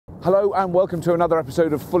Hello and welcome to another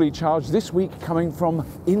episode of Fully Charged, this week coming from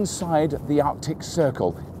inside the Arctic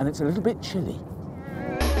Circle, and it's a little bit chilly.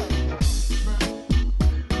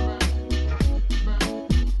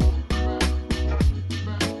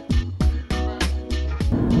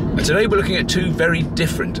 Today we're looking at two very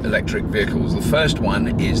different electric vehicles. The first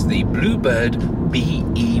one is the Bluebird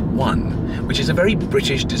BE-1, which is a very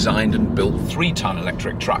British designed and built 3-ton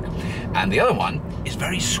electric truck. And the other one is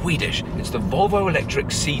very Swedish. It's the Volvo electric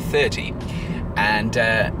C30. And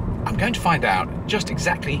I'm going to find out just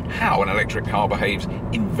exactly how an electric car behaves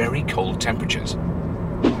in very cold temperatures.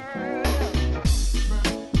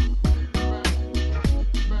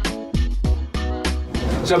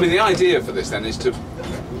 So I mean, the idea for this then is to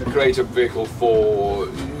create a vehicle for,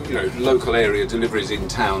 you know, local area deliveries in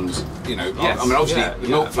towns. You know, yes, I mean, obviously the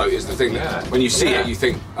milk float is the thing that when you see it, you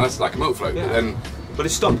think, oh, that's like a milk float. But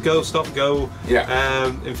it's stop go. Yeah.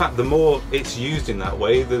 In fact, the more it's used in that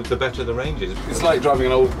way, the better the range is. It's like driving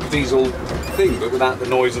an old diesel thing, but without the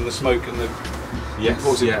noise and the smoke and the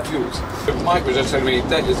imported fuels. But Mike was just telling me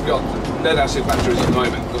that it's got lead acid batteries at the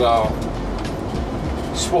moment that are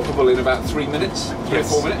swappable in about 3 minutes, 3 or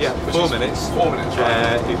 4 minutes? Yeah, 4 minutes. 4 minutes,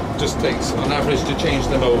 right. It just takes, on average, to change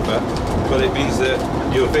them over, but it means that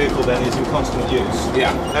your vehicle then is in constant use.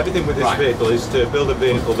 Yeah. Everything with this vehicle is to build a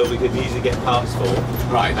vehicle that we can easily get parts for.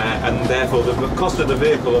 Right. And therefore the cost of the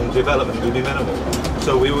vehicle and development would be minimal.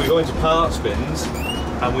 So we would go into parts bins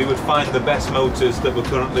and we would find the best motors that were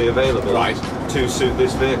currently available to suit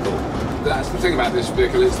this vehicle. That's the thing about this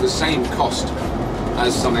vehicle, it's the same cost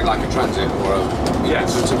as something like a Transit or a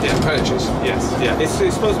purchase. Yes, yeah. It's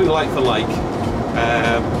supposed to be like for like,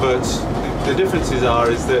 but the differences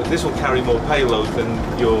is that this will carry more payload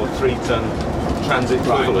than your 3-ton Transit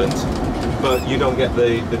equivalent, but you don't get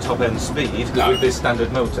the top end speed with this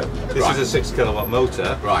standard motor. This is a 6 kilowatt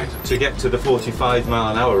motor. Right. To get to the 45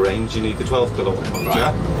 mile an hour range, you need the 12 kilowatt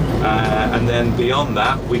motor. And then beyond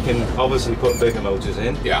that, we can obviously put bigger motors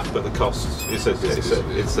in. Yeah. But the cost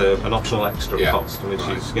it's an optional extra cost, which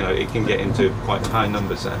is, you know, it can get into quite high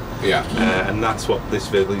numbers there. Yeah. And that's what this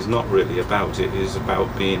vehicle is not really about. It is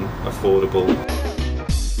about being affordable.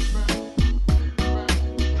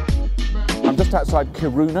 I'm just outside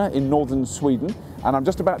Kiruna in northern Sweden, and I'm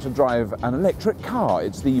just about to drive an electric car.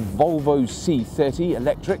 It's the Volvo C30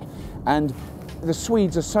 electric, and the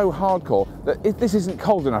Swedes are so hardcore that this isn't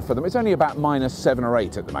cold enough for them. It's only about -7 or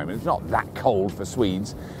 8 at the moment. It's not that cold for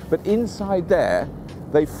Swedes, but inside there,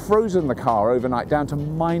 they've frozen the car overnight down to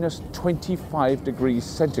 -25 degrees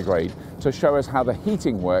centigrade to show us how the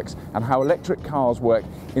heating works and how electric cars work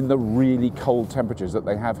in the really cold temperatures that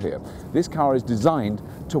they have here. This car is designed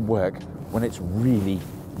to work when it's really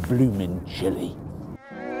bloomin' chilly.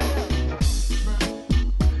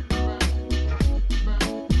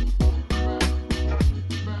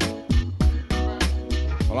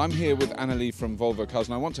 Well, I'm here with Annalie from Volvo Cars,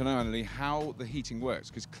 and I want to know, Annalie, how the heating works,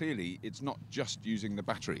 because clearly it's not just using the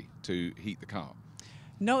battery to heat the car.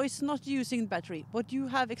 No, it's not using battery. What you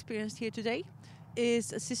have experienced here today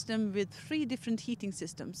is a system with 3 different heating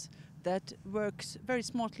systems that works very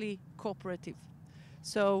smartly cooperative.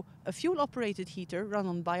 So a fuel-operated heater run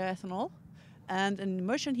on bioethanol, and an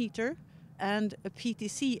immersion heater, and a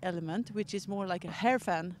PTC element, which is more like a hair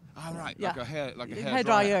fan. Oh, right, like a hair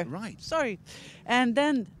dryer. Right. Sorry. And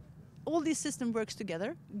then all this system works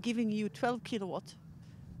together, giving you 12 kilowatt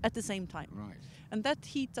at the same time. Right. And that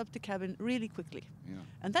heats up the cabin really quickly. Yeah.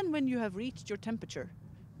 And then when you have reached your temperature,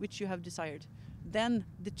 which you have desired, then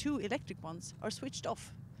the 2 electric ones are switched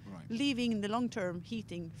off. Right. Leaving the long-term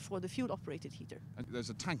heating for the fuel-operated heater. And there's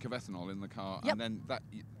a tank of ethanol in the car, Yep. and then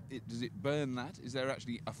does it burn that? Is there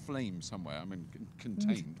actually a flame somewhere? I mean,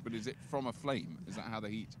 contained, but is it from a flame? Is that how the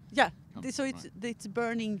heat? Yeah, comes? so it's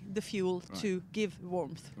burning the fuel to give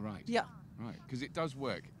warmth. Right. Yeah. Right, because it does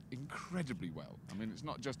work incredibly well. I mean, it's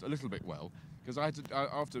not just a little bit well, because I had to,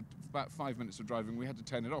 after about 5 minutes of driving, we had to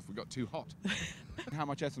turn it off. We got too hot. How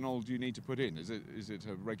much ethanol do you need to put in? Is it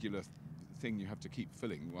a regular thing you have to keep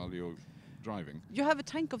filling while you're driving? You have a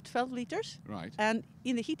tank of 12 liters. Right. And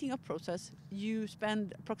in the heating up process, you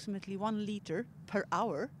spend approximately 1 liter per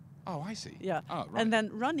hour. Oh, I see. Yeah. Oh, right. And then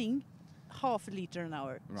running half a liter an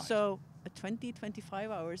hour. Right. So 20-25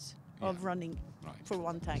 hours of running for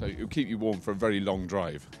 1 tank. So it'll keep you warm for a very long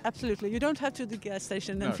drive. Absolutely. You don't have to the gas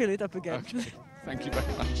station and fill it up again. Okay. Thank you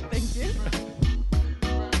very much. Thank you.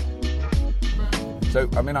 So,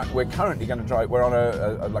 I mean, we're currently going to drive, we're on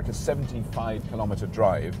a 75 kilometre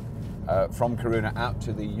drive from Kiruna out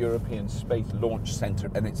to the European Space Launch Centre,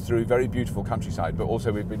 and it's through very beautiful countryside, but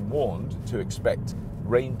also we've been warned to expect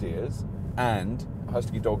reindeers and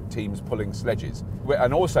husky dog teams pulling sledges.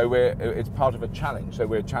 And also it's part of a challenge, so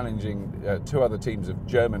we're challenging 2 other teams of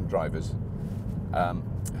German drivers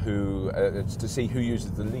it's to see who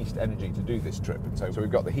uses the least energy to do this trip. And so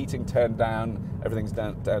we've got the heating turned down, everything's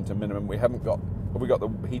down to minimum. Have we got the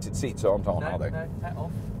heated seats on, are they? No,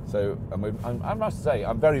 off. So I must say,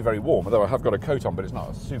 I'm very, very warm, although I have got a coat on, but it's not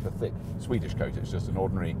a super thick Swedish coat, it's just an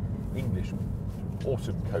ordinary English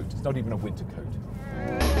autumn coat. It's not even a winter coat.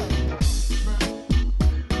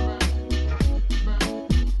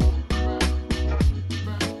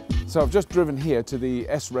 So I've just driven here to the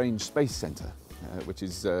S-Range Space Centre, which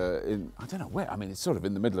is in, I don't know where, I mean, it's sort of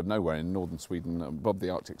in the middle of nowhere in northern Sweden, above the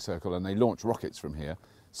Arctic Circle, and they launch rockets from here.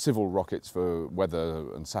 Civil rockets for weather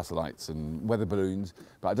and satellites and weather balloons,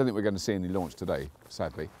 but I don't think we're going to see any launch today,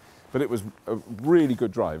 sadly. But it was a really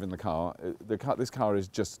good drive in the car. This car is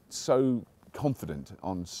just so confident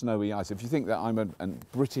on snowy ice. If you think that I'm a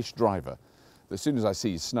British driver, as soon as I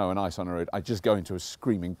see snow and ice on the road, I just go into a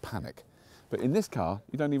screaming panic. But in this car,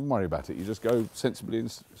 you don't even worry about it. You just go sensibly and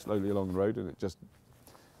slowly along the road, and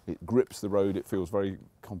it grips the road. It feels very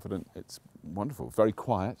confident. It's wonderful, very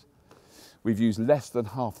quiet. We've used less than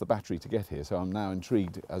half the battery to get here, so I'm now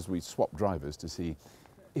intrigued as we swap drivers to see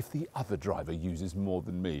if the other driver uses more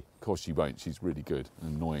than me. Of course she won't, she's really good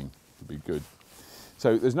and annoying to be good.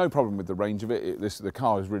 So there's no problem with the range of it. The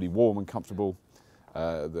car is really warm and comfortable.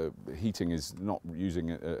 The heating is not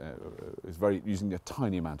using, using a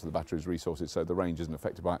tiny amount of the battery's resources, so the range isn't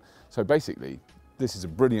affected by it. So basically, this is a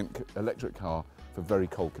brilliant electric car for very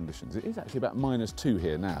cold conditions. It is actually about -2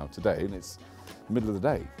 here now today, and it's the middle of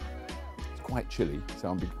the day. Quite chilly, so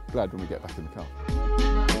I'll be glad when we get back in the car.